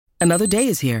Another day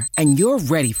is here, and you're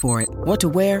ready for it. What to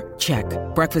wear? Check.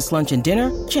 Breakfast, lunch, and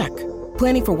dinner? Check.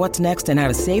 Planning for what's next and how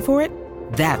to save for it?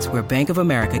 That's where Bank of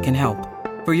America can help.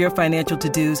 For your financial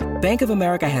to-dos, Bank of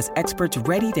America has experts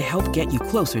ready to help get you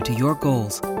closer to your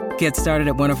goals. Get started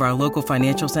at one of our local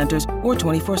financial centers or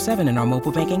 24/7 in our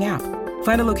mobile banking app.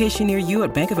 Find a location near you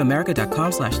at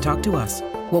bankofamerica.com/talktous.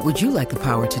 What would you like the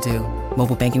power to do?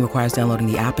 Mobile banking requires downloading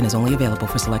the app and is only available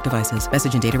for select devices.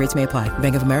 Message and data rates may apply.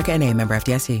 Bank of America N.A., member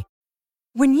FDIC.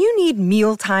 When you need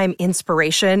mealtime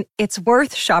inspiration, it's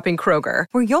worth shopping Kroger,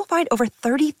 where you'll find over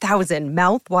 30,000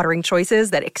 mouth-watering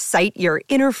choices that excite your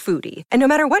inner foodie. And no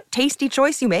matter what tasty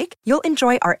choice you make, you'll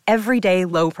enjoy our everyday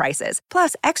low prices,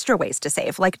 plus extra ways to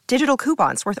save, like digital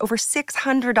coupons worth over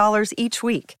 $600 each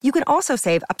week. You can also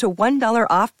save up to $1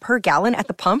 off per gallon at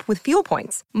the pump with fuel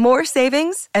points. More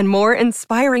savings and more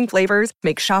inspiring flavors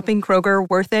make shopping Kroger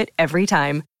worth it every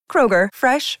time. Kroger,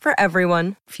 fresh for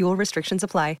everyone. Fuel restrictions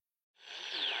apply.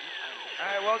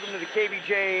 Welcome to the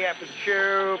KVJ Ats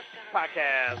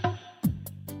Podcast.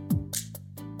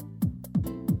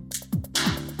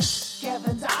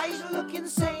 Kevin's eyes look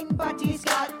insane, but he's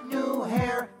got new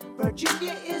hair.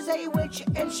 Virginia is a witch,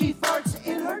 and she farts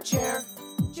in her chair.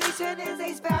 Jason is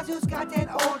a spaz who's got an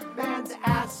old man's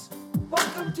ass.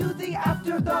 Welcome to the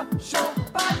After the Show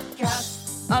Podcast.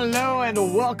 Hello and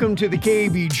welcome to the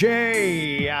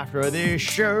KBJ After This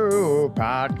Show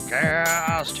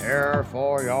Podcast, here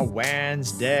for your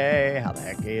Wednesday. How the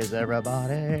heck is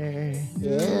everybody?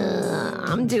 Yeah,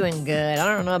 I'm doing good.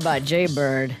 I don't know about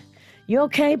Jaybird. You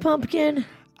okay, Pumpkin?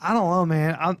 I don't know,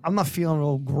 man. I'm not feeling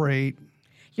real great.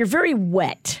 You're very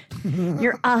wet.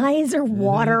 Your eyes are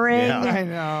watering. Yeah, I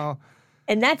know.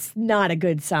 And that's not a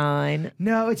good sign.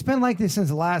 No, it's been like this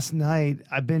since last night.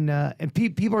 I've been, and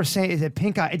people are saying, is it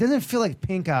pink eye? It doesn't feel like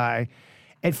pink eye.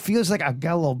 It feels like I've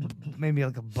got a little, maybe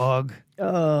like a bug.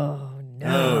 Oh,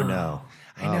 no. Oh, no.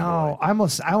 I know. I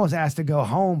almost asked to go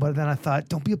home, but then I thought,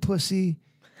 don't be a pussy.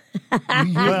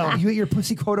 You ate your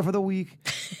pussy quota for the week.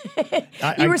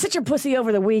 You were such a pussy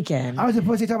over the weekend. I was a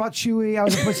pussy talking about Chewy. I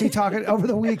was a pussy talking over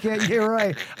the weekend. You're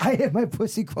right. I hit my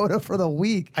pussy quota for the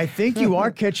week. I think you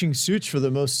are catching Suits for the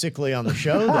most sickly on the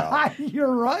show, though.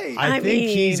 You're right. I think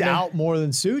he's out more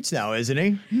than Suits now, isn't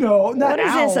he? No, not What is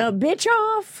out. this, a bitch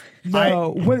off?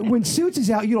 No, when Suits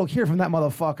is out, you don't hear from that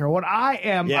motherfucker. When I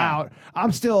am out,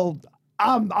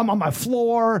 I'm on my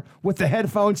floor with the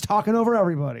headphones talking over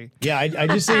everybody. Yeah, I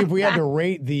just think if we had to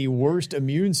rate the worst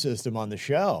immune system on the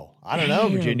show, I don't know,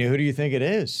 Virginia, who do you think it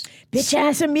is? Bitch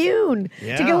ass immune.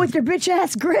 Yeah. To go with your bitch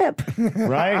ass grip.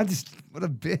 Right? What a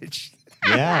bitch.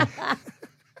 Yeah.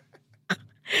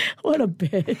 What a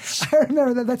bitch. I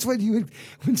remember that's what you would,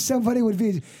 when somebody would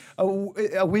be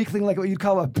a weakling, like what you'd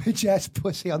call a bitch ass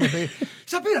pussy on the base.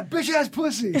 Stop being a bitch ass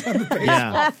pussy on the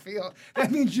baseball field. That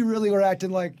means you really were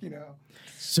acting like,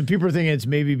 Some people are thinking it's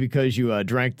maybe because you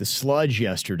drank the sludge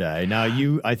yesterday. Now,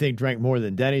 you, I think, drank more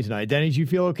than Dennys tonight. Dennys, you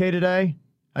feel okay today?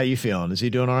 How you feeling? Is he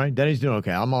doing all right? Denny's doing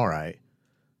okay. I'm all right.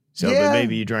 So but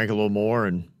maybe you drank a little more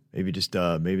and maybe just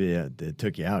it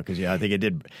took you out because I think it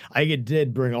did. I think it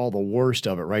did bring all the worst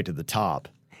of it right to the top.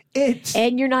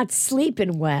 And you're not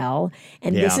sleeping well.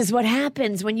 And this is what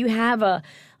happens when you have a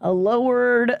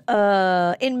lowered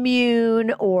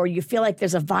immune, or you feel like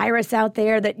there's a virus out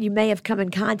there that you may have come in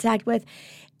contact with.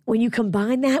 When you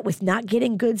combine that with not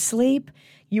getting good sleep,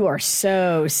 you are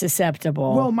so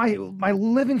susceptible. Well, my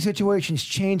living situation's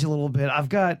changed a little bit. I've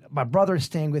got my brother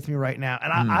staying with me right now,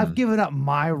 and I've given up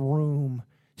my room.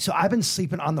 So I've been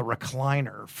sleeping on the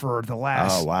recliner for the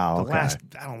last, last,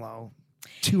 I don't know,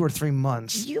 2 or 3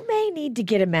 months. You may need to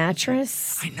get a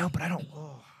mattress. I know, but I don't.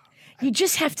 You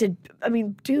just have to,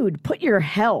 dude, put your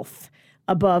health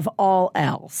above all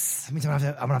else. That means I'm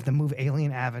going to have to move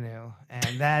Alien Avenue.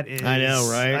 And that is. I know,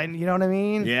 right? You know what I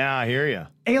mean? Yeah, I hear you.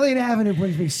 Alien Avenue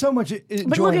brings me so much enjoyment.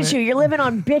 But look at you. You're living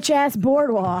on bitch-ass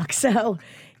boardwalk. So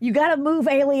you got to move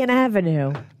Alien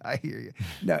Avenue. I hear you.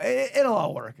 No, it'll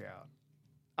all work out.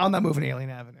 I'm not moving Alien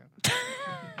Avenue.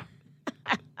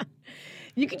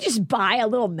 You could just buy a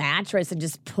little mattress and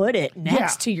just put it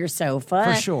next to your sofa.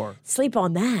 For sure. Sleep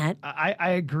on that. I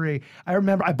agree. I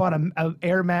remember I bought an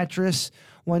air mattress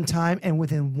one time, and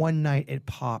within one night it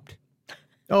popped.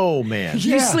 Oh, man.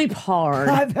 You sleep hard.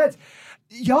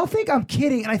 Y'all think I'm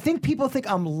kidding, and I think people think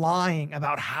I'm lying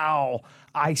about how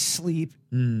I sleep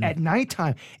at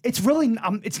nighttime. It's really,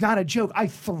 it's not a joke. I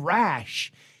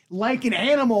thrash like an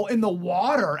animal in the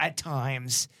water at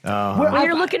times. Well,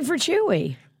 you're looking for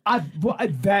Chewy.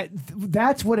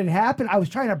 That's what had happened. I was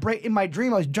trying to break, in my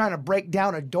dream, I was trying to break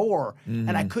down a door,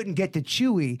 and I couldn't get to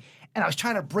Chewy, and I was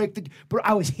trying to but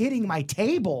I was hitting my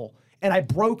table and I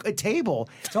broke a table.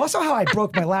 It's also how I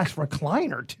broke my last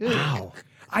recliner, too. Wow.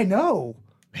 I know.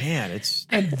 Man, it's...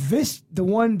 And the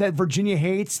one that Virginia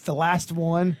hates, the last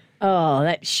one. Oh,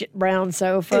 that shit brown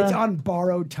sofa. It's on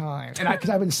borrowed time. And because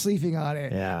I've been sleeping on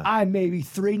it. Yeah. I'm maybe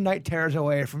 3 night terrors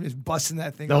away from just busting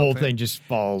that thing The whole open. thing just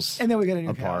falls And then we get a new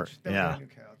apart. couch. Then we get a new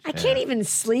couch. I can't even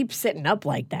sleep sitting up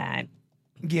like that.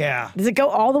 Yeah. Does it go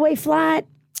all the way flat?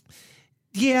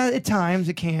 Yeah, at times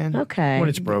it can. Okay. when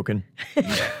it's broken.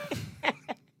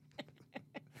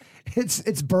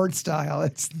 It's bird style.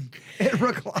 It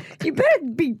reclines. You better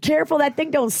be careful that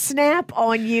thing don't snap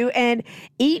on you and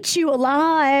eat you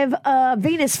alive,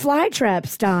 Venus flytrap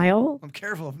style. I'm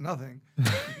careful of nothing.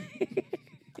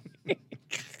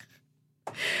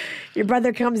 Your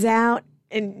brother comes out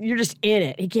and you're just in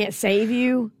it. He can't save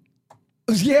you.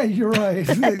 Yeah, you're right.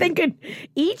 That thing could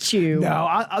eat you.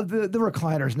 No, the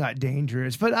recliner's not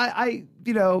dangerous, but I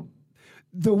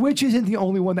the witch isn't the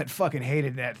only one that fucking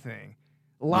hated that thing.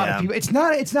 A lot of people. It's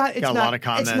not. Got a lot of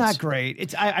comments. It's not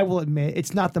great. I will admit,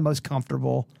 it's not the most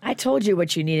comfortable. I told you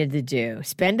what you needed to do.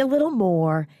 Spend a little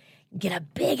more. Get a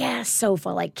big ass sofa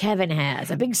like Kevin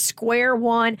has, a big square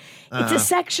one. It's a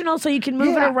sectional so you can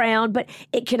move it around, but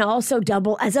it can also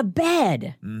double as a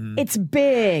bed. It's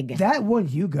big. That one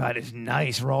you got is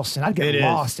nice, Ralston. I'd get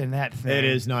lost in that thing. It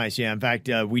is nice, yeah. In fact,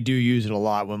 we do use it a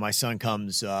lot when my son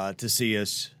comes to see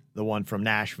us, the one from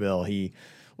Nashville.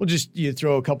 We'll just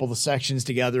throw a couple of the sections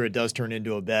together. It does turn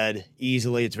into a bed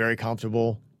easily. It's very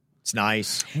comfortable. It's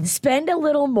nice. Spend a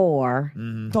little more.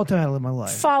 Don't tell me how to live my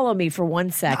life. Follow me for 1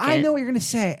 second. I know what you're going to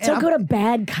say. Don't go to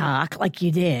Badcock like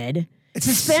you did.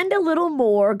 Spend a little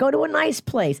more. Go to a nice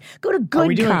place. Go to Good Cock. Are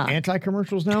we doing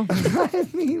anti-commercials now? I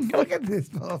mean, look at this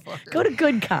motherfucker. Go to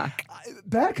Good Cock.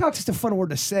 Badcock's just a fun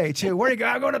word to say, too. Where do you go?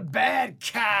 I go to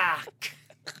Badcock.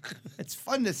 It's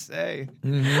fun to say.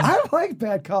 I like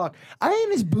Badcock. I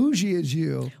ain't as bougie as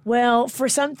you. Well, for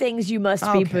some things, you must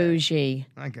be bougie.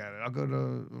 I got it. I'll go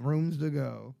to Rooms to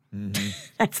Go.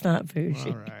 That's not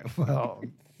bougie. All right. Well,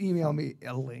 email me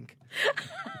a link.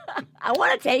 I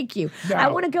want to take you. No. I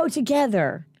want to go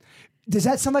together. Does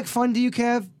that sound like fun to you,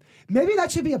 Kev? Maybe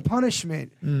that should be a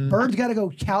punishment. Bird's got to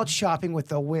go couch shopping with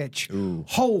the witch. Ooh.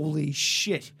 Holy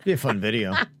shit. Be a fun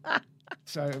video.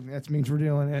 So that means we're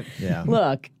doing it. Yeah.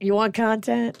 Look, you want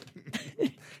content?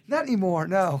 Not anymore,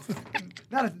 no.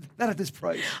 not at this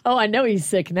price. Oh, I know he's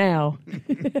sick now.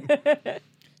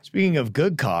 Speaking of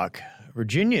good cock,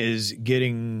 Virginia is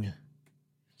getting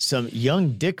some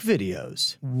young dick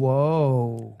videos.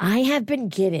 Whoa. I have been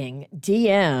getting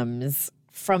DMs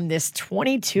from this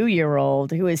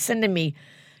 22-year-old who is sending me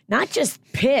not just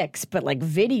pics, but like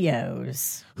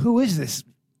videos. Who is this?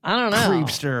 I don't know.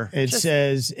 Creepster. It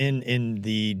says in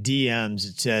the DMs,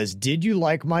 it says, "Did you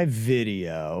like my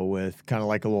video?" with kind of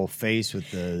like a little face with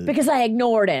the... Because I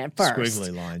ignored it at first.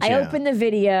 Squiggly lines, I yeah. opened the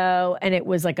video, and it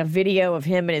was like a video of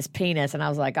him and his penis, and I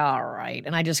was like, all right.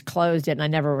 And I just closed it, and I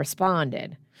never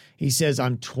responded. He says,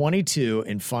 "I'm 22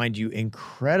 and find you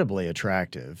incredibly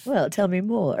attractive." Well, tell me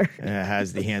more. And it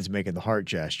has the hands making the heart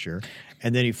gesture.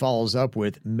 And then he follows up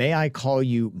with, "May I call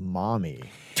you mommy?"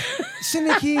 So,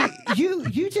 Nikki,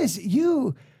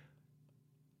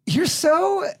 you're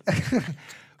so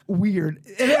weird.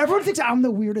 And everyone thinks I'm the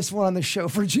weirdest one on the show.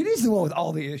 Virginia's the one with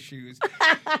all the issues.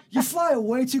 You fly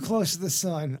way too close to the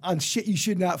sun on shit you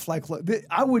should not fly close.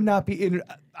 I would not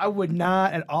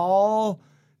at all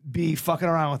be fucking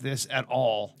around with this at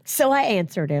all. So I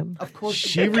answered him. Of course.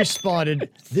 She responded,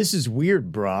 "This is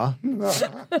weird, brah."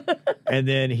 And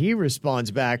then he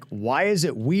responds back, "Why is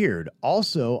it weird?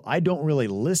 Also, I don't really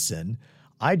listen.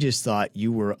 I just thought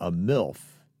you were a MILF,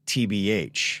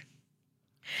 TBH."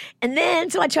 And then,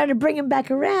 so I tried to bring him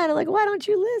back around. I'm like, why don't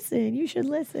you listen? You should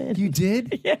listen. You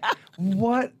did? Yeah.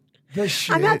 What the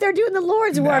shit? I'm out there doing the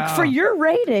Lord's work for your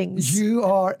ratings. You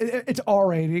are. It's our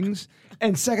ratings.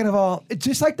 And second of all, it's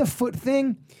just like the foot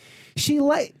thing. She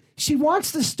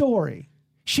wants the story.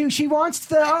 She wants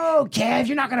the, "Oh, Kev,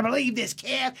 you're not going to believe this,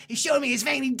 Kev. He showed me his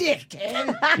veiny dick,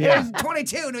 Kev. Yeah. He was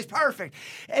 22 and it was perfect."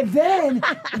 And then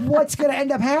what's going to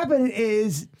end up happening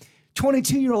is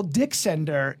 22-year-old dick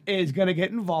sender is going to get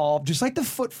involved, just like the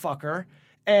foot fucker,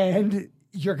 and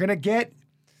you're going to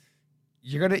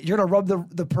rub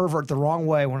the pervert the wrong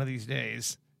way one of these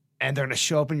days, and they're going to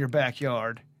show up in your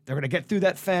backyard. They're going to get through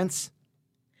that fence.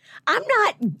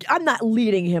 I'm not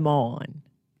leading him on.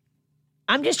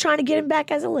 I'm just trying to get him back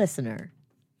as a listener.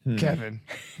 Kevin,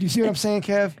 do you see what I'm saying,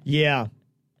 Kev? Yeah.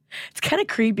 It's kind of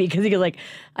creepy because he goes like,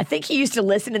 I think he used to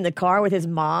listen in the car with his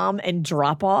mom and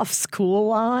drop off school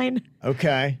line.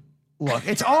 Okay. Look,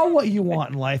 it's all what you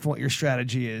want in life and what your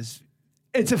strategy is.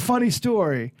 It's a funny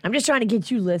story. I'm just trying to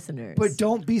get you listeners. But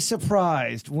don't be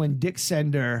surprised when Dick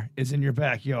Sender is in your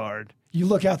backyard. You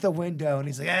look out the window and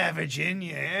he's like,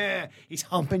 Virginia, yeah. He's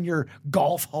humping your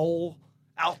golf hole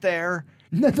out there.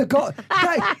 Not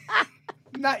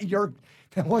your,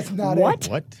 that was not what?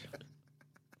 it. What?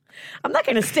 I'm not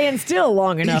going to stand still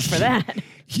long enough for that.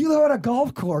 You live on a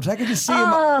golf course. I can just see him.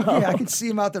 Yeah, I can see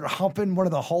him out there humping one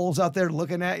of the holes out there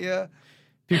looking at you.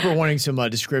 People are wanting some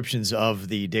descriptions of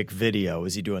the Dick video.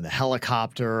 Is he doing the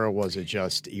helicopter? Or was it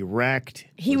just erect?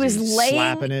 He was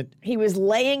slapping it. He was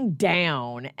laying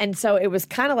down, and so it was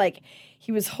kind of like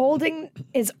he was holding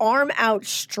his arm out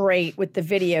straight with the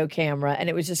video camera, and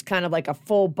it was just kind of like a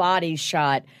full body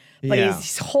shot. But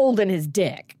he's holding his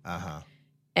dick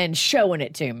and showing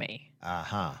it to me.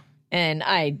 And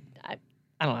I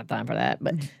don't have time for that,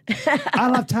 but I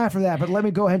don't have time for that, but let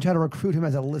me go ahead and try to recruit him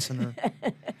as a listener.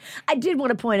 I did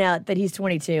want to point out that he's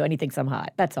 22 and he thinks I'm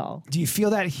hot. That's all. Do you feel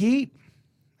that heat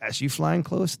as you flying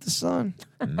close to the sun?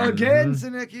 Again,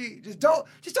 Zanicki, just don't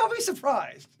be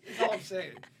surprised. That's all I'm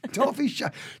saying. Don't be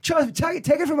shy.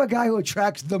 Take it from a guy who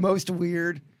attracts the most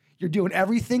weird. You're doing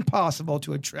everything possible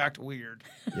to attract weird.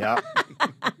 Yeah.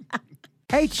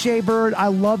 Hey, Shaybird, I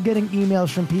love getting emails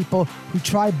from people who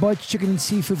try Bud's Chicken and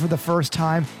Seafood for the first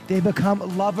time. They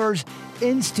become lovers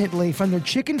instantly. From their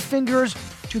chicken fingers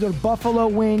to their buffalo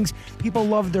wings, people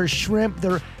love their shrimp.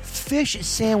 Their fish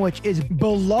sandwich is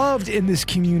beloved in this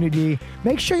community.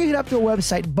 Make sure you hit up their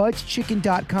website,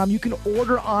 budschicken.com. You can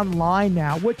order online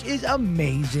now, which is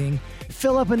amazing.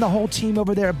 Philip and the whole team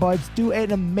over there at Bud's do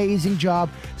an amazing job.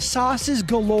 Sauces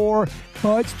galore,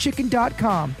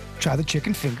 budschicken.com. Try the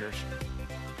chicken fingers.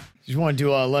 Just wanted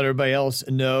to let everybody else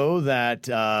know that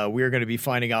we're going to be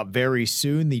finding out very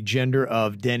soon the gender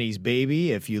of Denny's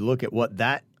baby. If you look at what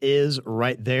that is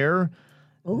right there,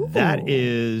 that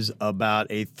is about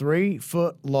a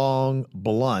 3-foot-long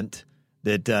blunt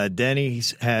that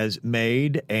Dennys has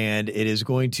made, and it is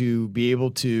going to be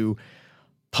able to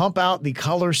pump out the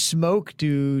color smoke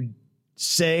to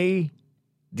say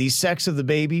the sex of the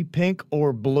baby, pink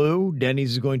or blue. Dennys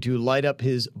is going to light up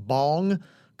his bong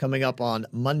coming up on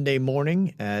Monday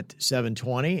morning at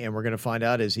 7:20, and we're going to find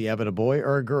out, is he having a boy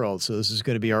or a girl? So this is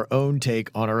going to be our own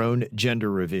take on our own gender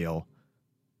reveal.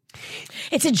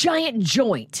 It's a giant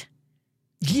joint.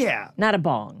 Yeah. Not a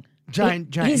bong.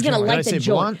 Giant He's going to light the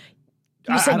joint.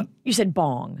 Blunt? You said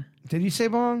bong. Did you say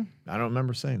bong? I don't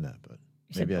remember saying that, but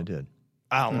maybe I did.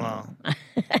 I don't know.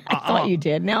 I thought you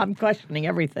did. Now I'm questioning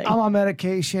everything. I'm on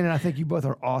medication, and I think you both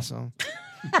are awesome.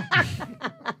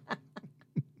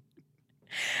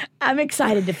 I'm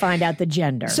excited to find out the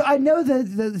gender. So I know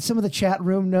that some of the chat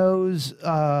room knows,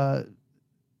 I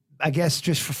guess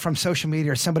just from social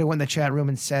media, or somebody went in the chat room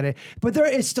and said it. But there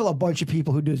is still a bunch of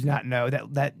people who does not know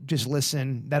that just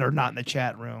listen, that are not in the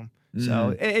chat room.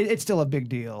 So it's still a big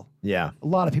deal. Yeah. A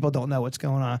lot of people don't know what's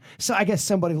going on. So I guess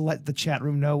somebody let the chat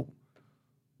room know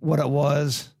what it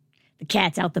was. The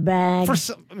cat's out the bag.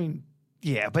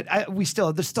 Yeah, but there's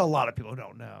still a lot of people who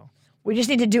don't know. We just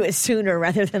need to do it sooner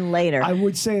rather than later. I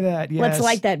would say that, yes. Let's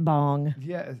light that bong.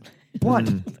 Yeah.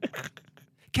 What?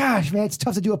 Gosh, man, it's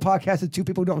tough to do a podcast with two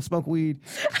people who don't smoke weed.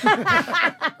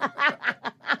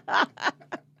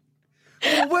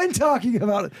 When talking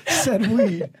about said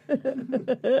weed.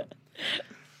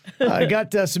 I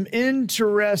got some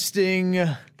interesting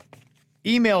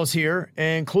emails here,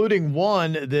 including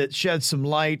one that shed some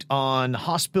light on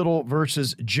hospital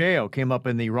versus jail. Came up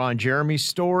in the Ron Jeremy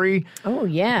story. Oh,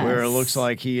 yeah. Where it looks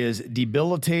like he is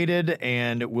debilitated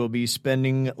and will be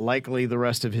spending likely the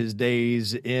rest of his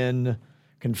days in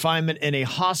confinement in a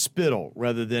hospital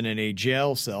rather than in a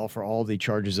jail cell for all the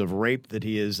charges of rape that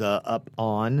he is up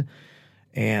on.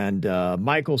 And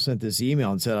Michael sent this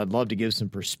email and said, I'd love to give some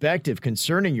perspective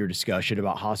concerning your discussion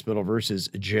about hospital versus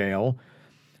jail.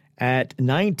 At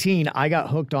 19, I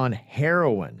got hooked on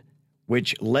heroin,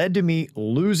 which led to me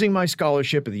losing my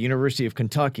scholarship at the University of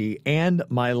Kentucky and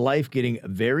my life getting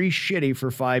very shitty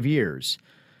for 5 years.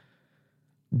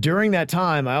 During that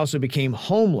time, I also became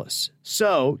homeless.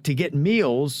 So to get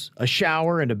meals, a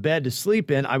shower, and a bed to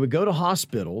sleep in, I would go to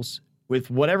hospitals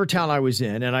with whatever town I was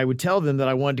in, and I would tell them that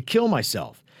I wanted to kill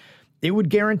myself. It would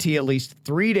guarantee at least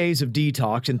 3 days of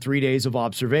detox and 3 days of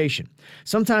observation.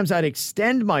 Sometimes I'd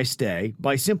extend my stay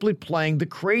by simply playing the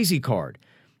crazy card.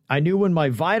 I knew when my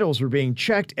vitals were being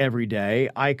checked every day,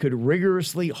 I could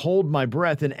rigorously hold my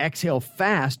breath and exhale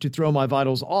fast to throw my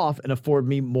vitals off and afford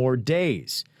me more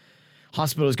days.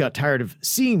 Hospitals got tired of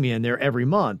seeing me in there every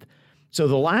month. So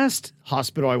the last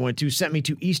hospital I went to sent me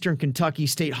to Eastern Kentucky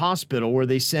State Hospital, where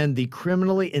they send the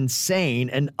criminally insane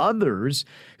and others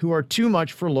who are too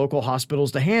much for local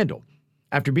hospitals to handle.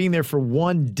 After being there for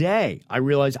one day, I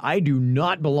realized I do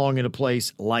not belong in a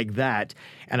place like that,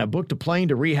 and I booked a plane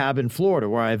to rehab in Florida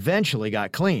where I eventually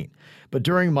got clean. But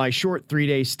during my short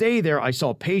 3-day stay there, I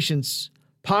saw patients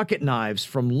pocket knives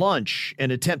from lunch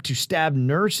and attempt to stab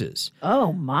nurses.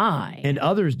 Oh, my. And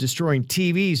others destroying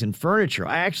TVs and furniture.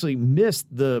 I actually missed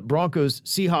the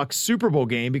Broncos-Seahawks Super Bowl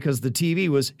game because the TV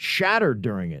was shattered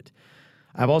during it.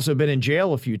 I've also been in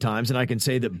jail a few times, and I can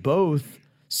say that both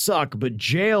suck, but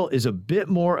jail is a bit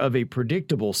more of a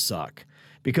predictable suck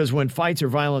because when fights or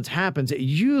violence happens, it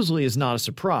usually is not a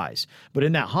surprise. But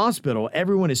in that hospital,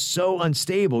 everyone is so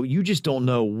unstable, you just don't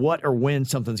know what or when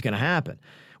something's going to happen.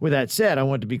 With that said, I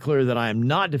want to be clear that I am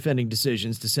not defending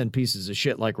decisions to send pieces of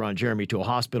shit like Ron Jeremy to a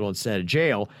hospital instead of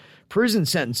jail. Prison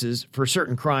sentences for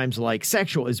certain crimes like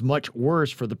sexual is much worse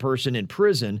for the person in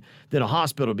prison than a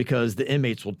hospital because the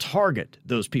inmates will target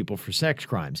those people for sex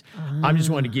crimes. I'm just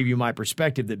wanting to give you my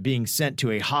perspective that being sent to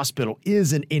a hospital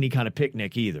isn't any kind of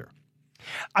picnic either.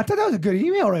 I thought that was a good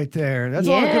email right there. That's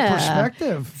a lot of good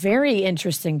perspective. Very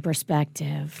interesting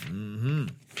perspective. Mm-hmm.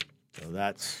 So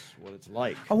that's what it's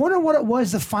like. I wonder what it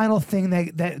was, the final thing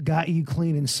that got you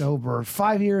clean and sober.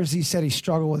 5 years, he said he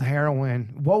struggled with heroin.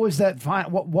 What was that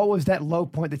what was that low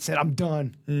point that said, I'm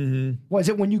done? Mm-hmm. Was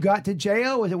it when you got to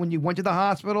jail? Was it when you went to the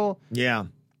hospital? Yeah.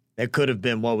 It could have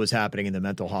been what was happening in the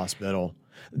mental hospital.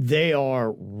 They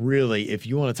are really, if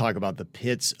you want to talk about the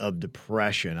pits of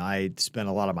depression, I spent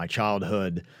a lot of my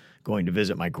childhood going to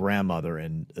visit my grandmother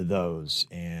in those.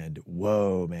 And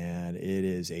whoa, man, it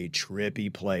is a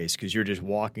trippy place because you're just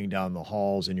walking down the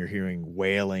halls and you're hearing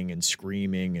wailing and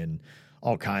screaming and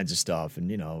all kinds of stuff.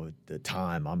 And, at the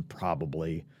time, I'm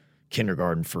probably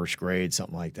kindergarten, first grade,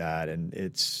 something like that. And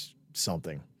it's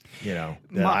something, that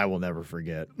I will never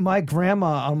forget. My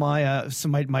grandma on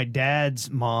my dad's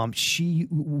mom, she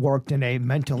worked in a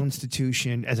mental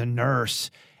institution as a nurse.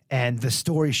 And the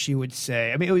story she would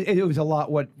say, I mean, it was a lot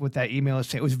what that email is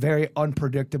saying. It was very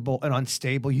unpredictable and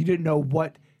unstable. You didn't know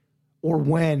what or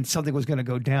when something was going to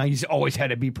go down. You just always had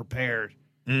to be prepared.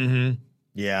 Mm-hmm.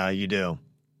 Yeah, you do.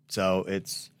 So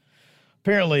it's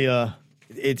apparently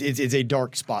it's a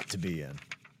dark spot to be in.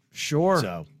 Sure.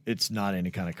 So it's not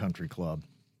any kind of country club.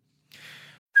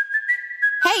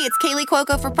 Hey, it's Kaylee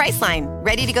Cuoco for Priceline.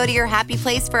 Ready to go to your happy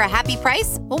place for a happy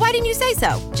price? Well, why didn't you say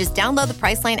so? Just download the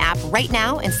Priceline app right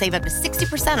now and save up to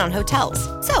 60% on hotels.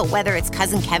 So whether it's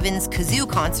Cousin Kevin's Kazoo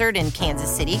Concert in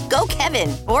Kansas City, go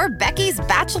Kevin, or Becky's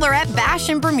Bachelorette Bash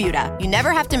in Bermuda, you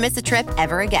never have to miss a trip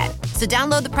ever again. So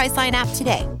download the Priceline app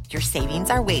today. Your savings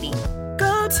are waiting.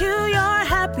 Go to your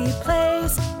happy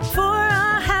place for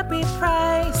a happy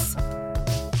price.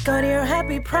 Go to your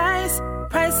happy price,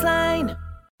 Priceline.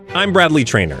 I'm Bradley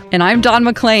Trainer. And I'm Don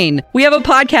McClain. We have a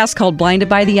podcast called Blinded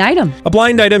by the Item. A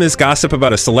blind item is gossip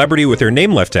about a celebrity with their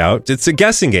name left out. It's a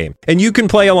guessing game, and you can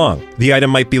play along. The item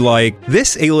might be like,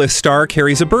 this A-list star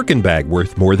carries a Birkin bag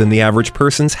worth more than the average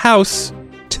person's house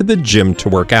to the gym to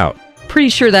work out. Pretty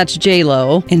sure that's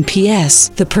J-Lo. And P.S.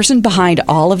 the person behind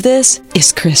all of this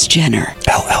is Kris Jenner,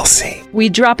 LLC. We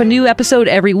drop a new episode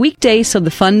every weekday so the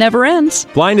fun never ends.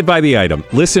 Blinded by the Item.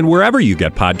 Listen wherever you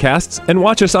get podcasts and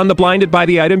watch us on the Blinded by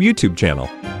the Item YouTube channel.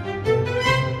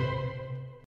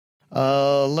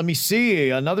 Let me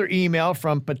see. Another email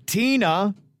from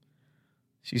Patina.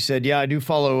 She said, I do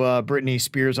follow Britney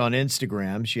Spears on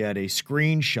Instagram. She had a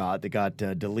screenshot that got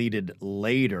deleted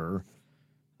later.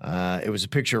 It was a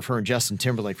picture of her and Justin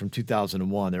Timberlake from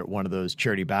 2001. They're at one of those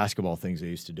charity basketball things they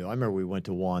used to do. I remember we went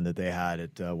to one that they had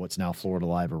at what's now Florida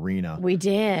Live Arena. We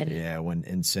did. Yeah, when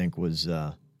NSYNC was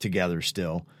together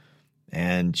still.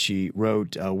 And she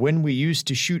wrote, when we used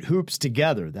to shoot hoops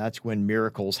together, that's when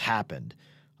miracles happened.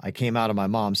 I came out of my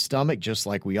mom's stomach just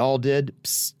like we all did.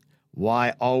 Psst,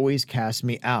 why always cast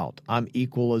me out? I'm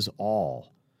equal as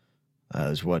all,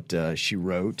 is what she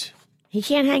wrote. He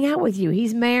can't hang out with you.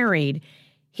 He's married.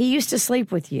 He used to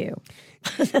sleep with you.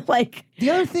 The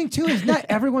other thing too is not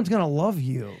everyone's going to love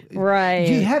you. Right.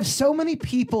 You have so many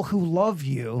people who love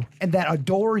you and that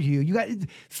adore you. You got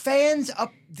fans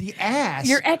up the ass.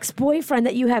 Your ex-boyfriend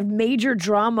that you have major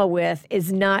drama with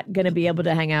is not going to be able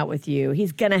to hang out with you.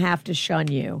 He's going to have to shun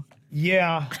you.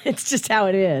 Yeah. It's just how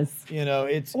it is. Then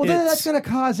that's going to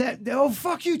cause that. Oh,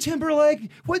 fuck you, Timberlake.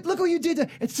 Look what you did.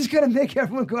 It's just going to make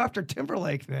everyone go after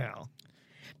Timberlake now.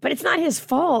 But it's not his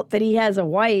fault that he has a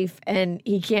wife and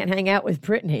he can't hang out with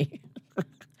Britney.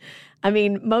 I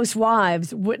mean, most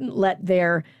wives wouldn't let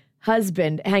their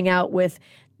husband hang out with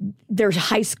their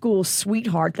high school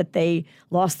sweetheart that they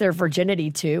lost their virginity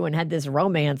to and had this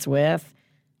romance with.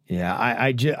 Yeah,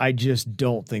 I just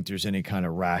don't think there's any kind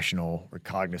of rational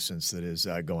recognizance that is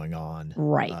going on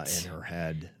in her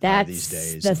head these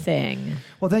days. That's the thing.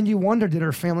 Well, then you wonder, did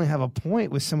her family have a point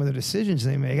with some of the decisions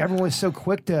they make? Everyone was so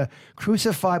quick to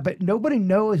crucify, but nobody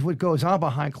knows what goes on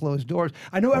behind closed doors.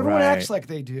 I know everyone acts like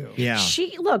they do. Yeah.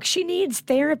 She needs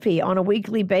therapy on a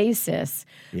weekly basis,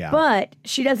 but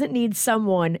she doesn't need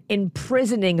someone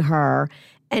imprisoning her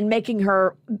and making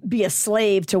her be a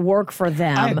slave to work for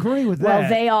them. I agree with that. While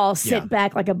they all sit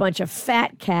back like a bunch of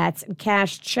fat cats and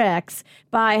cash checks,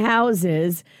 buy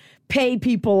houses, pay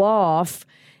people off.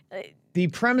 The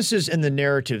premises and the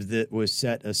narrative that was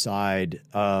set aside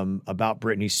about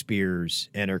Britney Spears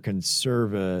and her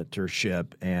conservatorship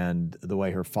and the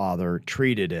way her father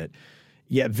treated it,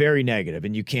 very negative.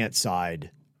 And you can't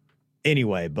side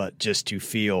anyway, but just to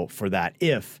feel for that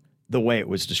if the way it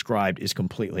was described is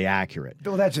completely accurate.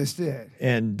 Well, that's just it.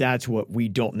 And that's what we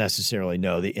don't necessarily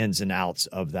know, the ins and outs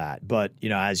of that. But,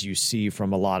 as you see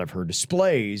from a lot of her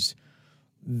displays,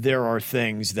 there are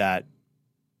things that,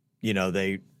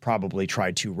 they probably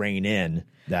tried to rein in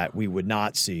that we would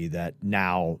not see, that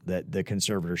now that the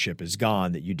conservatorship is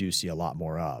gone, that you do see a lot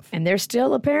more of. And they're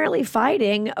still apparently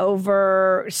fighting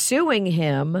over suing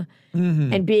him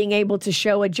and being able to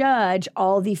show a judge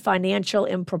all the financial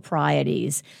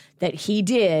improprieties that he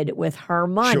did with her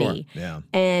money. Sure. Yeah.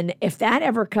 And if that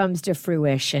ever comes to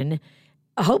fruition,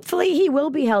 hopefully he will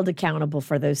be held accountable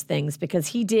for those things, because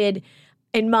he did,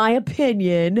 in my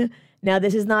opinion, now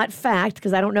this is not fact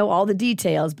because I don't know all the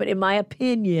details, but in my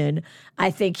opinion,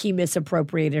 I think he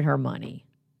misappropriated her money.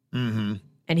 Mm-hmm.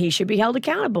 And he should be held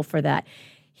accountable for that.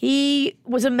 He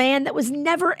was a man that was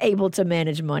never able to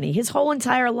manage money his whole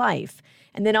entire life.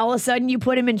 And then all of a sudden you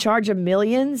put him in charge of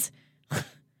millions.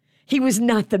 He was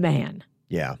not the man.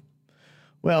 Yeah.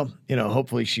 Well,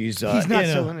 hopefully she's... He's not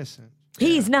so innocent.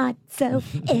 He's not so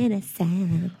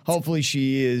innocent. Hopefully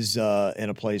she is in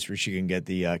a place where she can get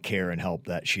the care and help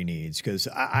that she needs. Because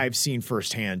I've seen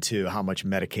firsthand, too, how much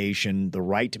medication, the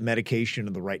right medication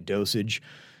and the right dosage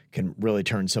can really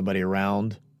turn somebody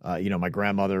around. My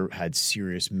grandmother had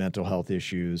serious mental health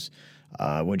issues.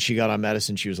 When she got on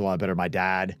medicine, she was a lot better. My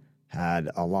dad had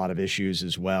a lot of issues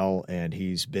as well, and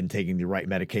he's been taking the right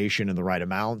medication in the right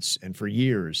amounts. And for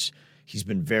years, he's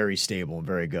been very stable and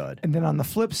very good. And then on the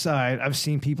flip side, I've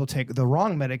seen people take the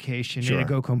wrong medication and it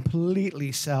go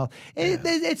completely south.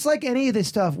 It's like any of this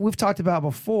stuff we've talked about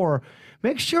before.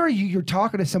 Make sure you're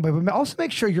talking to somebody, but also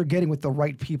make sure you're getting with the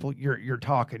right people you're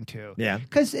talking to. Yeah.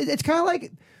 Because it's kind of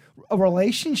like a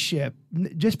relationship.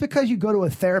 Just because you go to a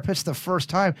therapist the first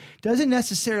time doesn't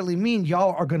necessarily mean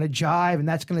y'all are going to jive and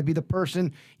that's going to be the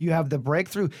person you have the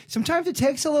breakthrough. Sometimes it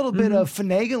takes a little bit of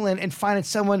finagling and finding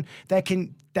someone that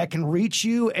can reach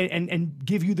you and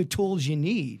give you the tools you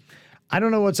need. I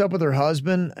don't know what's up with her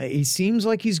husband. He seems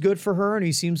like he's good for her, and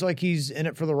he seems like he's in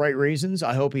it for the right reasons.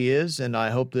 I hope he is, and I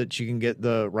hope that she can get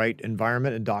the right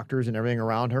environment and doctors and everything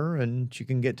around her, and she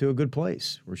can get to a good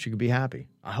place where she can be happy.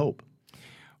 I hope.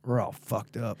 We're all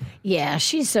fucked up. Yeah,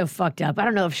 she's so fucked up. I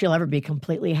don't know if she'll ever be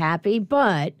completely happy,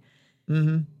 but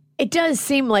it does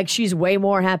seem like she's way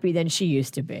more happy than she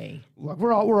used to be. Look,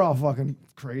 we're all fucking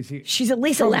crazy. She's at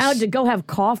least allowed to go have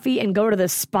coffee and go to the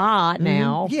spa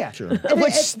now. Yeah, sure.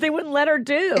 Which they wouldn't let her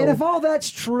do. And if all that's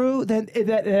true, then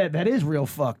that is real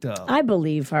fucked up. I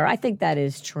believe her. I think that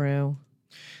is true.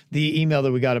 The email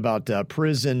that we got about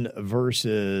prison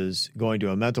versus going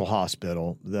to a mental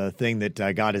hospital, the thing that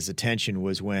got his attention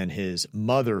was when his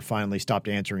mother finally stopped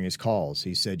answering his calls.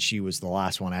 He said she was the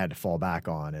last one I had to fall back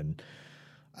on. And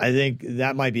I think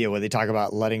that might be it, where they talk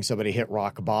about letting somebody hit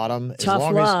rock bottom.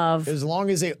 Tough love. As long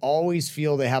as they always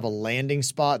feel they have a landing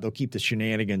spot, they'll keep the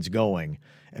shenanigans going.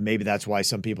 And maybe that's why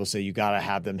some people say you got to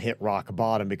have them hit rock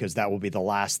bottom, because that will be the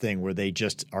last thing where they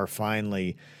just are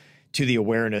finally to the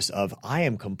awareness of, I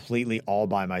am completely all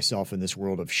by myself in this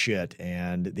world of shit,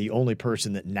 and the only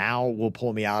person that now will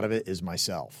pull me out of it is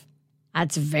myself.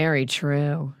 That's very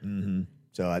true. Mm-hmm.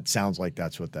 So it sounds like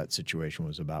that's what that situation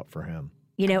was about for him.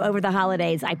 You know, over the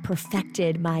holidays, I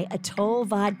perfected my Atoll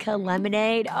vodka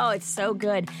lemonade. Oh, it's so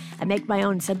good. I make my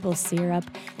own simple syrup,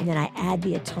 and then I add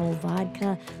the Atoll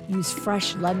vodka, use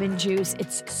fresh lemon juice.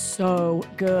 It's so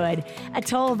good.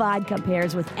 Atoll vodka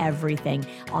pairs with everything.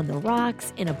 On the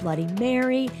rocks, in a Bloody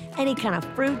Mary, any kind of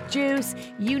fruit juice,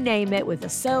 you name it, with a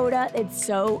soda. It's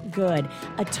so good.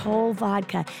 Atoll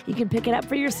vodka. You can pick it up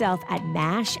for yourself at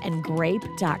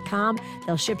mashandgrape.com.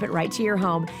 They'll ship it right to your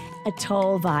home.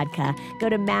 Atoll vodka. Go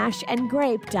to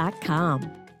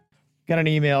mashandgrape.com. Got an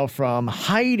email from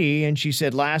Heidi, and she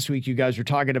said, last week you guys were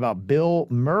talking about Bill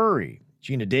Murray.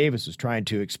 Gina Davis was trying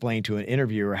to explain to an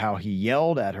interviewer how he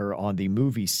yelled at her on the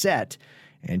movie set,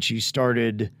 and she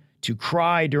started to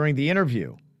cry during the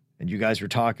interview. And you guys were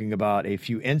talking about a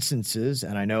few instances,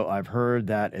 and I know I've heard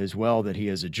that as well, that he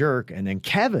is a jerk. And then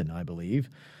Kevin, I believe,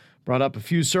 brought up a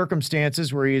few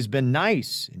circumstances where he has been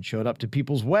nice and showed up to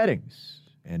people's weddings.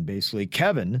 And basically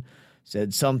Kevin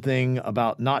said something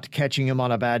about not catching him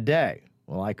on a bad day.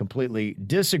 Well, I completely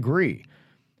disagree.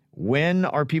 When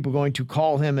are people going to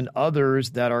call him and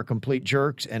others that are complete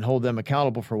jerks and hold them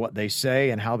accountable for what they say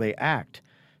and how they act?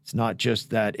 It's not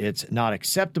just that it's not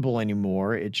acceptable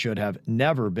anymore. It should have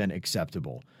never been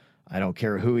acceptable. I don't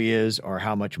care who he is or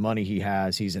how much money he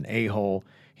has. He's an a-hole.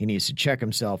 He needs to check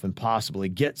himself and possibly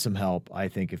get some help. I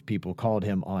think if people called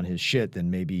him on his shit, then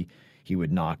maybe he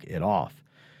would knock it off.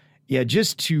 Yeah,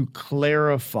 just to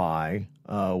clarify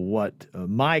what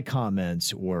my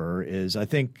comments were is I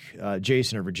think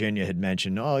Jason or Virginia had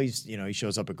mentioned, he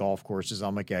shows up at golf courses.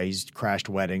 I'm like, yeah, he's crashed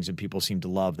weddings and people seem to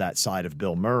love that side of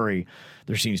Bill Murray.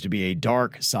 There seems to be a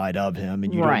dark side of him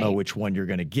and you don't know which one you're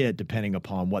going to get depending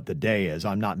upon what the day is.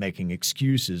 I'm not making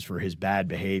excuses for his bad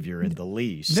behavior in the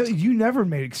least. No, you never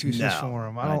made excuses for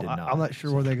him. I did not. I'm not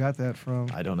sure where they got that from.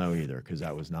 I don't know either because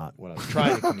that was not what I was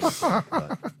trying to communicate.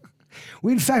 But.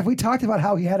 In fact, we talked about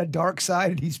how he had a dark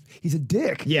side and he's a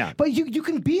dick. Yeah. But you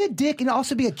can be a dick and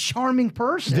also be a charming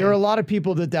person. There are a lot of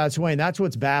people that's way, and that's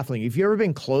what's baffling. If you've ever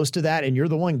been close to that and you're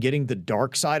the one getting the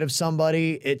dark side of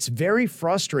somebody, it's very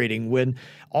frustrating when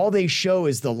all they show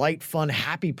is the light, fun,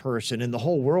 happy person and the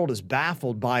whole world is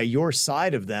baffled by your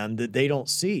side of them that they don't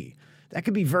see. That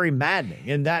could be very maddening,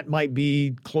 and that might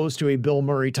be close to a Bill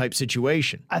Murray type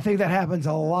situation. I think that happens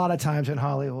a lot of times in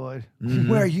Hollywood,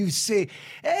 where you see,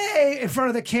 hey, in front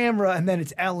of the camera, and then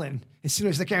it's Ellen. As soon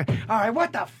as the camera, all right,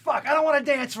 what the fuck? I don't want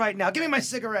to dance right now. Give me my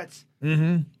cigarettes.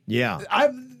 Mm-hmm. Yeah.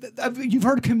 You've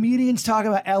heard comedians talk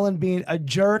about Ellen being a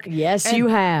jerk. Yes, you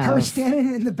have. Her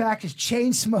standing in the back just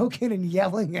chain smoking and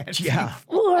yelling at you.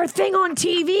 Well, her thing on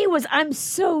TV was, I'm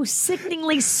so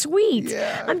sickeningly sweet.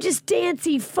 Yeah. I'm just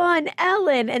dancy, fun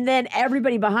Ellen. And then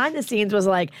everybody behind the scenes was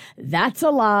like, that's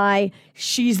a lie.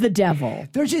 She's the devil.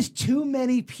 There's just too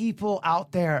many people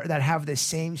out there that have the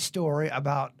same story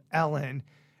about Ellen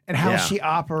and how she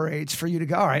operates for you to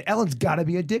go, all right, Ellen's got to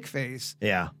be a dick face.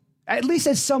 Yeah. At least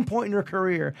at some point in her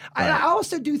career. Right. I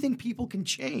also do think people can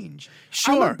change.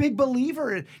 Sure. I'm a big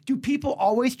believer. Do people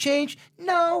always change?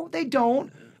 No, they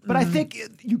don't. But I think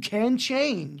you can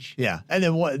change. Yeah. And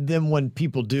then when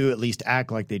people do at least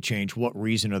act like they change, what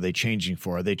reason are they changing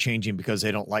for? Are they changing because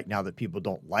they don't like now that people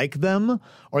don't like them?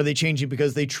 Or are they changing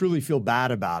because they truly feel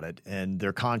bad about it and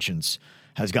their conscience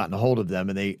has gotten a hold of them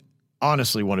and they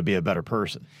honestly want to be a better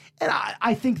person? And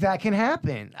I think that can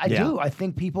happen. I do. I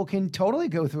think people can totally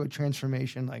go through a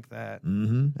transformation like that.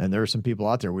 Mm-hmm. And there are some people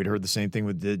out there. We'd heard the same thing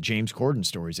with the James Corden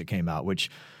stories that came out,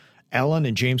 which Ellen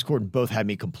and James Corden both had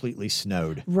me completely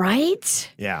snowed.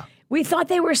 Right? Yeah. We thought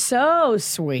they were so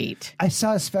sweet. I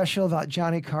saw a special about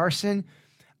Johnny Carson.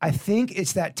 I think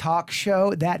it's that talk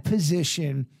show, that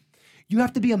position. You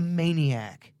have to be a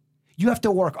maniac. You have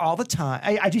to work all the time.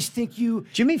 I just think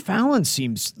Jimmy Fallon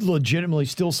seems legitimately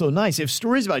still so nice. If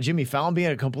stories about Jimmy Fallon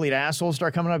being a complete asshole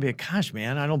start coming up, I'd be like, gosh,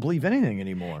 man, I don't believe anything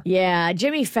anymore. Yeah,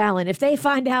 Jimmy Fallon, if they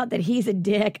find out that he's a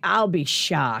dick, I'll be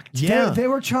shocked. Yeah. They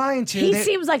were trying to. He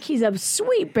seems like he's a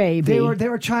sweet baby. They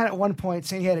were trying at one point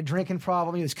saying he had a drinking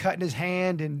problem. He was cutting his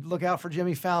hand and look out for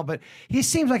Jimmy Fallon. But he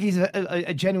seems like he's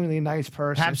a genuinely nice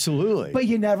person. Absolutely. But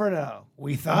you never know.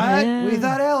 We thought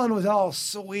Ellen was all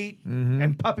sweet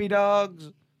and puppy dogs.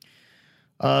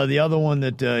 The other one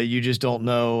that you just don't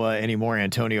know anymore,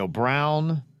 Antonio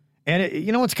Brown. And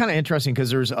it's kind of interesting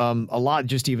because there's a lot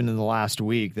just even in the last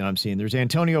week that I'm seeing. There's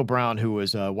Antonio Brown, who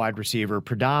was a wide receiver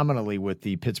predominantly with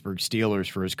the Pittsburgh Steelers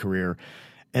for his career.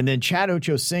 And then Chad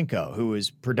Ochocinco, who is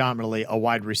predominantly a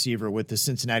wide receiver with the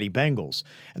Cincinnati Bengals.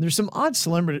 And there's some odd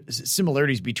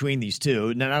similarities between these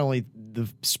two. Not only the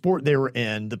sport they were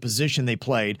in, the position they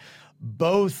played.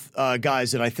 Both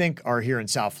guys that I think are here in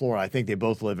South Florida. I think they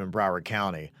both live in Broward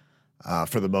County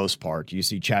for the most part. You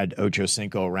see Chad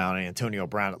Ochocinco around, and Antonio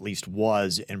Brown at least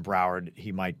was in Broward.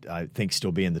 He might, I think,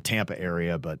 still be in the Tampa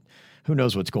area, but who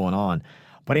knows what's going on.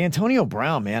 But Antonio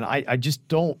Brown, man, I just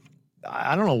don't.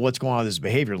 I don't know what's going on with his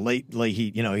behavior. Lately,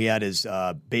 he had his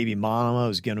baby mama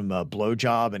was giving him a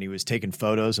blowjob, and he was taking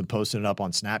photos and posting it up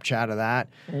on Snapchat of that.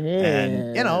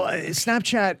 And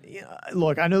Snapchat,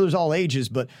 look, I know there's all ages,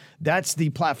 but that's the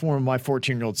platform of my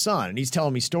 14-year-old son, and he's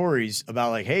telling me stories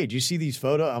about like, hey, did you see these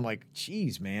photos? I'm like,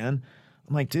 geez, man.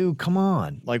 I'm like, dude, come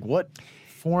on. Like, what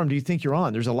forum do you think you're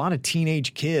on? There's a lot of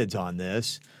teenage kids on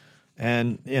this,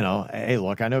 and hey,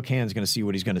 look, I know Can's going to see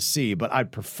what he's going to see, but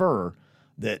I'd prefer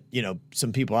that,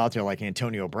 some people out there like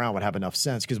Antonio Brown would have enough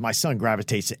sense because my son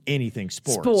gravitates to anything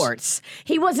sports. Sports.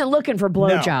 He wasn't looking for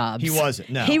blowjobs. No, he wasn't.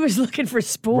 No. He was looking for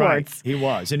sports. Right. He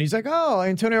was. And he's like, oh,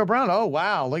 Antonio Brown. Oh,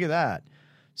 wow. Look at that.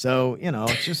 So,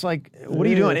 it's just like, what are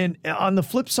you doing? And on the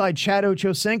flip side, Chad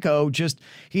Ochocinco,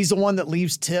 he's the one that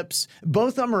leaves tips. Both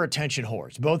of them are attention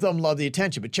whores. Both of them love the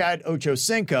attention. But Chad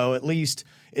Ochocinco, at least,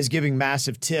 is giving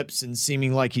massive tips and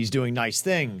seeming like he's doing nice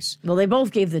things. Well, they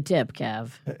both gave the tip,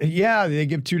 Kev. Yeah, they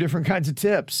give two different kinds of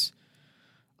tips.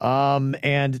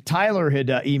 And Tyler had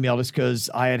emailed us because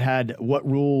I had what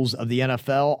rules of the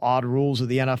NFL, odd rules of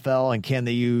the NFL, and can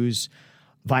they use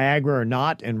Viagra or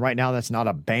not? And right now that's not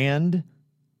a banned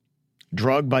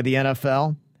drug by the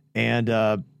NFL. And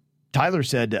Tyler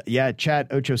said, Chad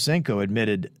Ochocinco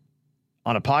admitted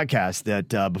on a podcast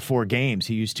that before games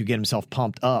he used to get himself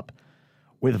pumped up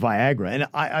with Viagra. And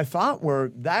I thought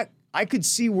I could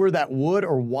see where that would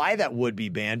or why that would be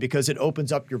banned because it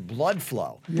opens up your blood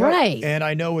flow. Right. And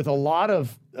I know with a lot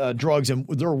of drugs, and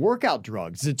they're workout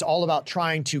drugs, it's all about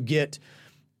trying to get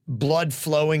blood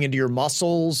flowing into your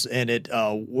muscles, and it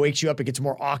wakes you up. It gets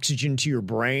more oxygen to your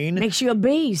brain. Makes you a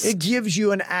beast. It gives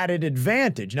you an added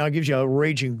advantage. Now, it gives you a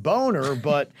raging boner,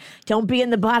 but... Don't be in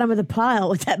the bottom of the pile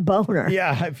with that boner.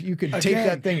 Yeah, if you could take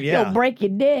that thing, You'll break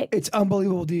your dick. It's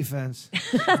unbelievable defense.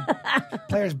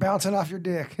 Players bouncing off your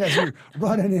dick as you're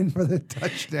running in for the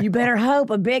touchdown. You better hope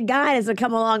a big guy doesn't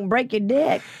come along and break your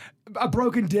dick. A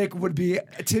broken dick would be,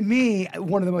 to me,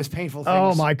 one of the most painful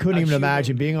things. Oh, I couldn't even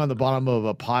imagine being on the bottom of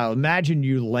a pile. Imagine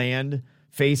you land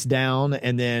face down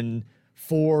and then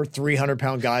 4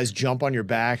 300-pound guys jump on your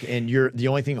back and the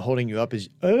only thing holding you up is,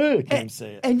 can't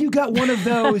say it. And you got one of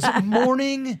those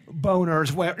morning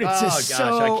boners where it's just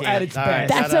so at its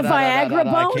best. That's a Viagra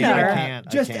boner. I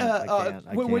can't.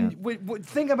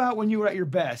 Think about when you were at your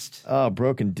best. Oh,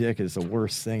 broken dick is the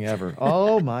worst thing ever.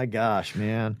 Oh, my gosh,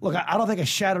 man. Look, I don't think a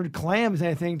shattered clam is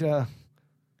anything to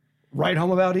write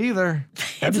home about either.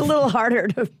 It's a little harder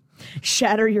to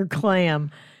shatter your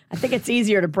clam. I think it's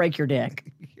easier to break your dick.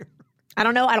 I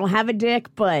don't know. I don't have a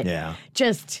dick, but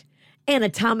just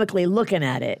anatomically looking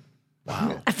at it,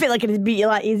 I feel like it'd be a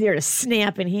lot easier to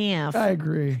snap in half. I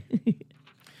agree.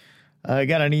 I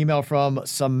got an email from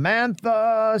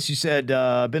Samantha. She said,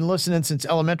 been listening since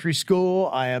elementary school.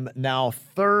 I am now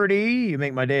 30. You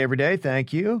make my day every day.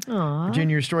 Thank you. Aww.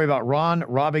 Virginia, your story about Ron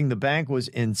robbing the bank was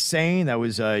insane. That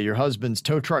was your husband's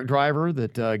tow truck driver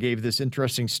that gave this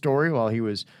interesting story while he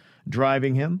was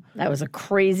driving him. That was a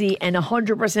crazy and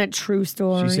 100% true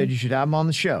story. She said you should have him on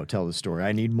the show. Tell the story.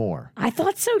 I need more. I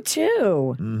thought so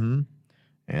too. Mm-hmm.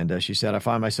 And she said, I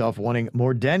find myself wanting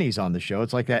more Dennys on the show.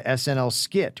 It's like that SNL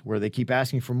skit where they keep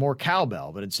asking for more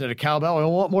cowbell, but instead of cowbell, I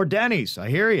want more Dennys. I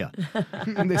hear you.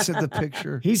 And they said the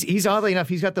picture. He's oddly enough,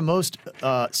 he's got the most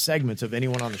segments of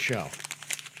anyone on the show.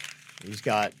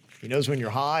 He knows when you're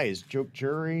high, his joke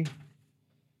jury.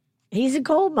 He's a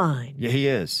gold mine. Yeah, he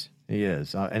is. He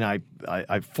is. And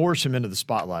I force him into the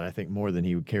spotlight, I think, more than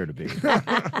he would care to be.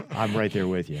 I'm right there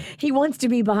with you. He wants to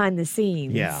be behind the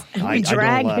scenes. Yeah. We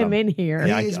drag him in here.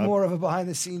 He is more of a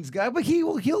behind-the-scenes guy, but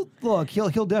he'll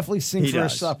definitely sing for a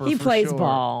supper. He plays sure.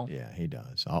 ball. Yeah, he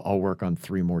does. I'll work on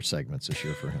 3 more segments this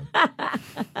year for him.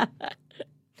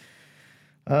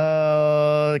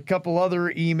 A couple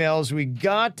other emails we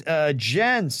got.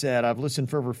 Jen said, I've listened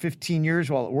for over 15 years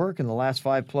while at work. In the last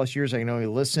 5+ years, I can only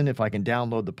listen if I can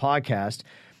download the podcast.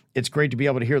 It's great to be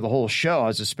able to hear the whole show. I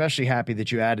was especially happy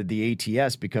that you added the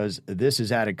ATS because this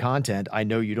is added content I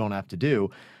know you don't have to do.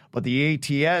 But the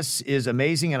ATS is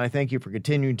amazing, and I thank you for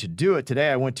continuing to do it. Today,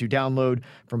 I went to download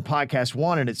from Podcast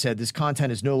One, and it said this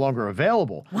content is no longer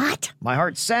available. What? My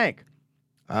heart sank.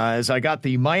 As I got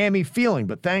the Miami feeling,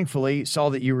 but thankfully saw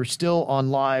that you were still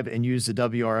on live and used the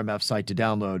WRMF site to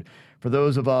download. For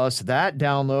those of us that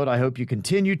download, I hope you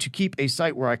continue to keep a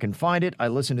site where I can find it. I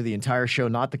listen to the entire show,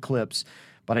 not the clips,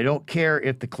 but I don't care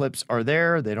if the clips are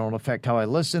there. They don't affect how I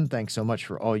listen. Thanks so much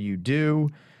for all you do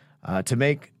to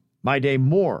make my day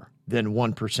more than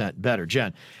 1% better.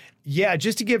 Jen. Yeah,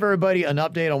 just to give everybody an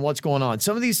update on what's going on.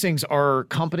 Some of these things are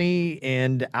company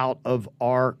and out of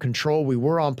our control. We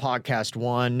were on Podcast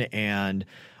One, and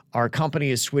our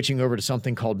company is switching over to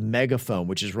something called Megaphone,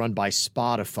 which is run by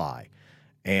Spotify.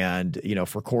 And,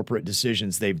 for corporate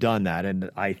decisions, they've done that. And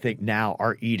I think now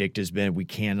our edict has been we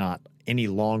cannot any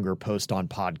longer post on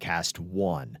Podcast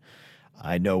One.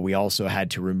 I know we also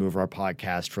had to remove our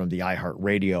podcast from the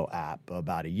iHeartRadio app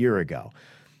about a year ago.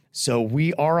 So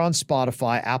we are on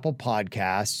Spotify, Apple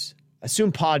Podcasts,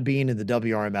 assume Podbean and the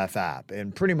WRMF app,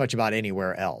 and pretty much about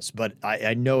anywhere else. But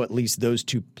I know at least those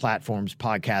 2 platforms,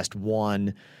 Podcast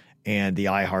One and the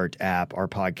iHeart app, our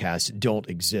podcasts don't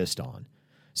exist on.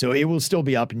 So it will still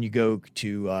be up, and you go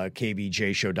to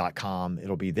kvjshow.com.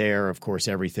 It'll be there. Of course,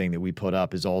 everything that we put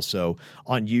up is also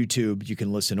on YouTube. You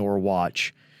can listen or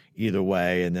watch either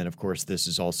way. And then, of course, this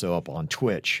is also up on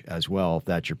Twitch as well, if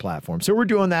that's your platform. So we're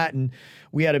doing that. And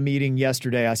we had a meeting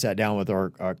yesterday. I sat down with our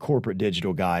corporate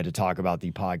digital guy to talk about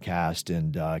the podcast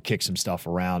and kick some stuff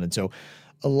around. And so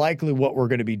likely what we're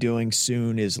going to be doing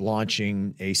soon is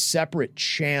launching a separate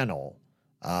channel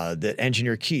that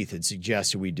engineer Keith had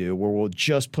suggested we do, where we'll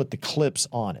just put the clips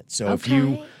on it. So if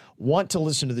you want to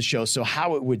listen to the show, so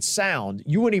how it would sound,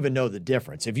 you wouldn't even know the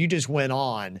difference. If you just went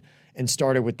on and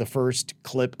started with the first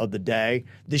clip of the day,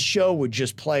 the show would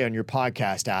just play on your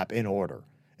podcast app in order.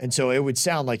 And so it would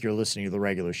sound like you're listening to the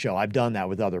regular show. I've done that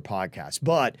with other podcasts.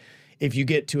 But if you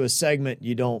get to a segment,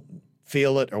 you don't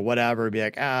feel it or whatever, be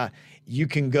like, you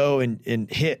can go and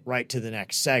hit right to the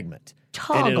next segment.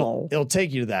 Toggle. It'll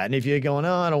take you to that. And if you're going,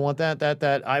 I don't want that,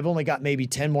 I've only got maybe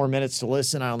 10 more minutes to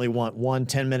listen. I only want one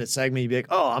 10-minute segment. You'd be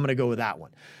like, I'm going to go with that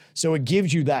one. So it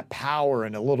gives you that power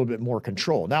and a little bit more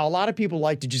control. Now, a lot of people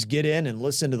like to just get in and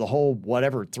listen to the whole,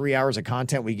 3 hours of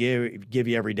content we give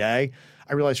you every day.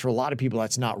 I realize for a lot of people,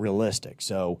 that's not realistic.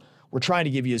 So we're trying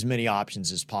to give you as many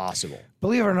options as possible.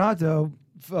 Believe it or not, though,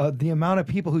 the amount of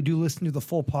people who do listen to the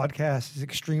full podcast is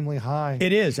extremely high.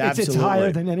 It is, absolutely. It's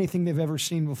higher than anything they've ever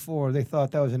seen before. They thought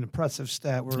that was an impressive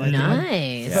stat.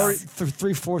 Nice.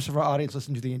 3/4 of our audience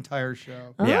listen to the entire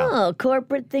show. Oh,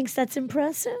 corporate thinks that's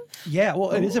impressive? Yeah, well,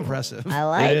 it is impressive. I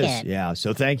like it. Yeah,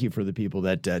 so thank you for the people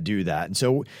that do that. And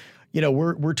so,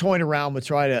 we're toying around with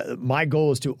my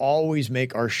goal is to always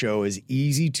make our show as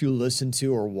easy to listen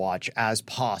to or watch as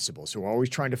possible. So we're always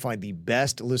trying to find the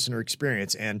best listener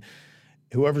experience. And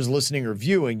whoever's listening or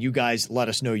viewing, you guys let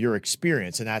us know your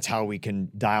experience, and that's how we can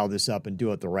dial this up and do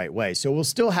it the right way. So we'll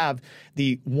still have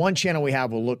the one channel we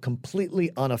have will look completely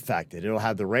unaffected. It'll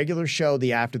have the regular show,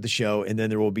 the after the show, and then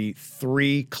there will be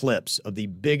 3 clips of the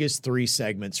biggest 3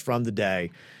 segments from the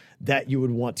day that you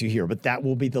would want to hear. But that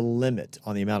will be the limit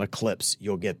on the amount of clips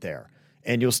you'll get there.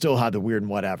 And you'll still have the weird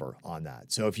and whatever on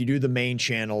that. So if you do the main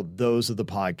channel, those are the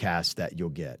podcasts that you'll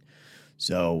get.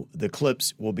 So the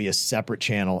clips will be a separate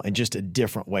channel and just a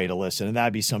different way to listen. And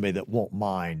that'd be somebody that won't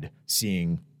mind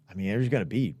seeing, there's going to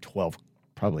be 12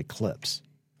 probably clips.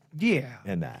 Yeah.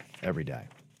 In that every day.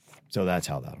 So that's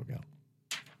how that'll go.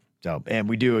 So, and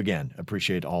we do, again,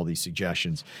 appreciate all these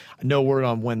suggestions. No word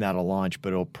on when that'll launch,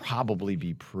 but it'll probably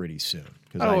be pretty soon.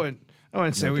 I wouldn't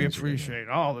say we appreciate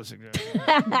all the suggestions.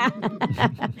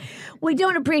 We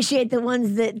don't appreciate the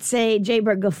ones that say, Jay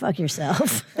Bird, go fuck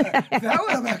yourself. That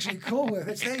one I'm actually cool with.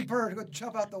 It's Jay Bird, go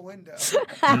jump out the window.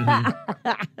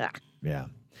 Yeah.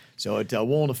 So it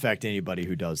won't affect anybody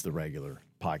who does the regular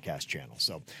podcast channel.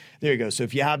 So there you go. So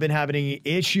if you have been having any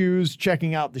issues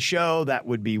checking out the show, that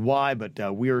would be why.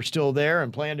 But we are still there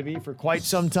and plan to be for quite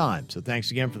some time. So thanks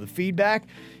again for the feedback.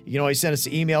 You can always send us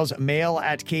emails,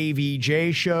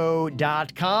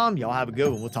 mail@kvjshow.com. Y'all have a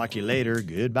good one. We'll talk to you later.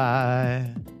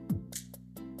 Goodbye.